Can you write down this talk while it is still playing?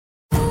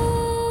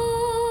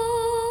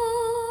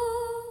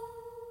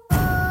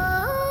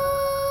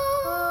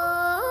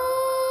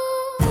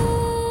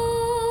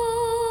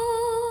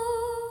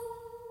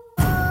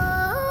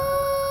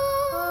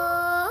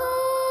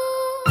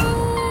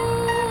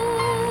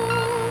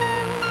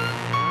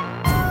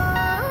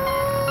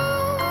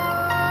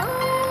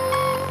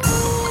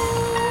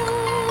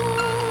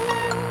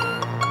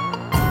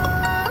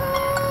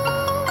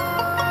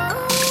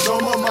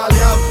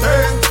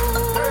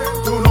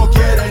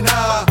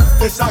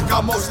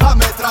sacamos la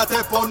metra,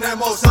 te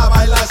ponemos a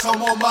bailar,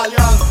 somos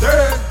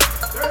maleantes.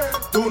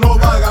 Tú no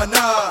vas a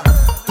ganar,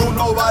 tú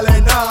no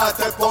vales nada,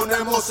 te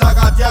ponemos a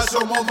gatear,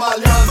 somos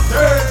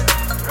maleantes.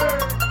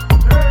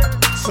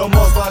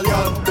 Somos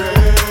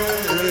maleantes,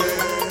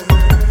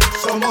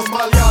 somos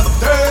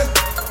maleantes,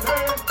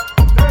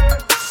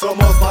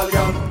 somos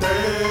maleantes.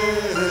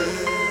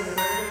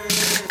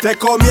 Te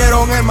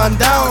comieron el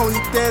mandado y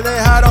te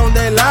dejaron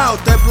de lado.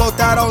 Te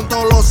explotaron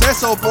todos los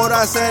sesos por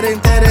hacer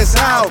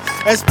interesado.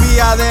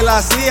 Espía de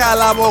la CIA,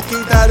 la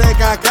boquita de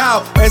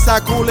cacao. Esa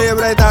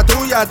culebreta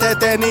tuya te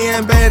tenía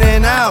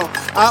envenenado.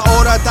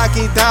 Ahora está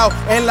quitado,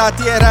 en la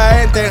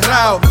tierra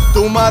enterrado.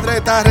 Tu madre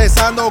está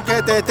rezando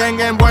que te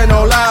tenga en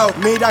buenos lados.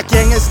 Mira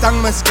quién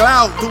están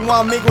mezclados, tu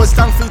amigo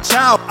están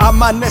fichados.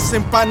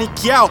 Amanecen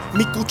paniqueados,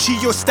 mi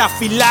cuchillo está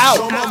afilado.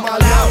 Somos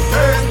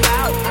maleantes,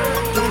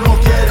 tú no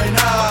quieres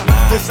nada.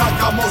 Te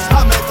sacamos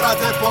la metra,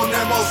 te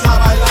ponemos a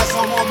bailar,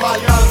 somos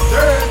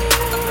maleantes.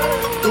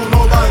 Tú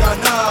no vas a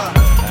ganar,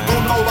 tú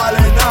no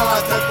vales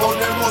nada, te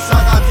ponemos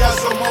a gatear,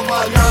 somos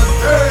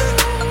maleantes.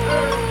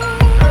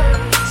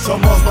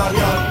 Somos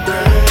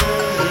maleantes,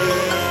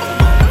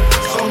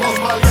 somos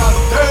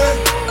maleantes,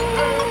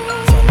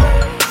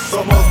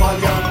 somos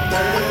maleantes.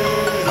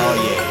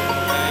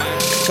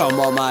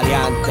 Somos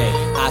maleantes,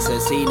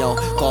 asesinos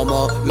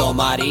como los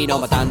marinos,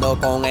 matando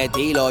con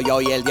estilo.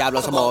 Yo y el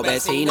diablo somos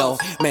vecinos.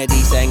 Me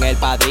dicen el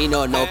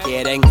padrino, no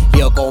quieren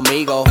yo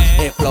conmigo.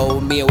 El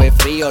flow mío es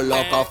frío,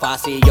 loco,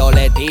 fácil yo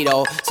le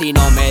tiro. Si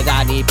no me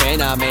da ni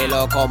pena, me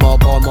lo como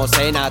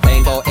cena.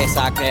 Tengo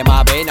esa crema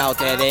avena,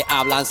 ustedes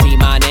hablan sin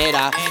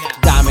manera.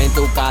 Dame en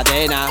tu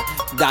cadena,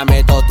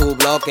 dame todo tu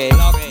bloque.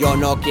 Yo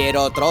no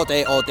quiero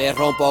trote o te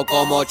rompo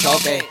como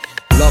choque.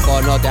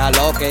 Loco, no te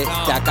aloques,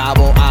 te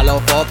acabo a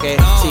los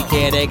foques. Si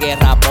quieres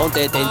guerra,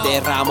 ponte, te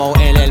enterramos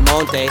en el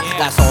monte.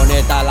 La zona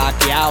está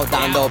laqueado,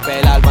 dando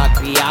pela al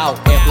malcriado.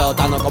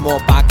 Explotando como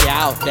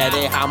paqueado, te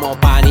dejamos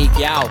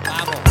paniqueado.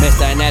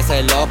 Me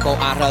ese loco,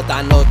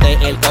 arrotándote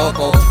el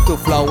coco. Tu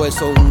flow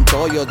es un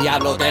tollo,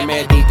 diablo, te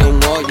metiste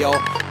un hoyo.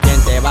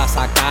 ¿Quién te va a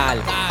sacar?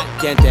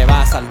 ¿Quién te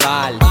va a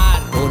salvar?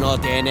 Tú no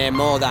tienes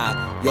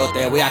moda, yo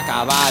te voy a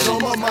acabar.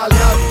 Somos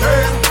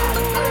maleantes,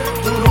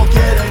 tú no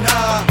quieres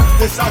nada.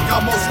 Te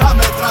sacamos la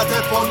metra,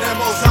 te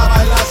ponemos a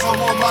bailar,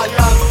 somos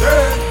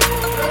maleantes.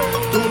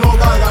 Tú no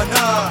vas a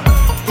ganar,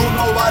 tú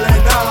no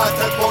vales nada,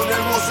 te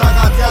ponemos a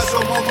gatear,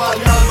 somos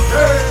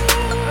maleantes.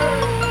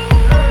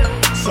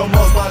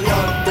 Somos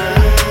maleantes,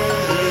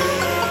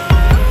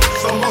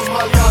 somos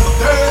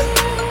maleantes,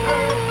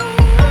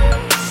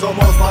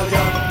 somos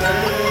maleantes.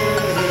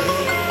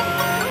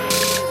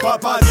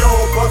 Papá Dios,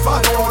 por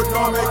favor,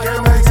 no me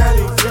quemes en el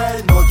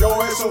infierno. Yo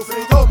he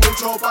sufrido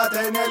mucho para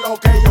tener lo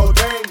que yo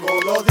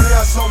tengo. Los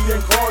días son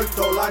bien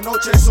cortos, la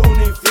noche es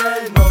un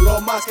infierno.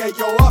 Lo más que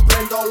yo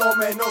aprendo, lo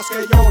menos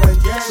que yo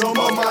entiendo.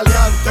 Somos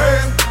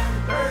maleantes,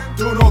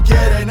 tú no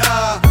quieres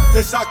nada.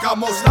 Te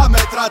sacamos la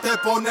metra, te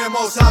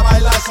ponemos a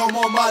bailar,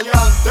 somos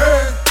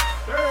maleantes.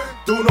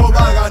 Tú no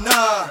vas a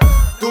ganar,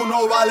 tú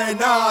no vales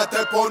nada,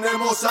 te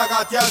ponemos a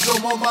gatear,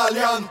 somos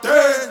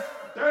maleantes.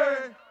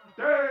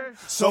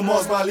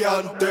 Somos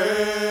maleantes.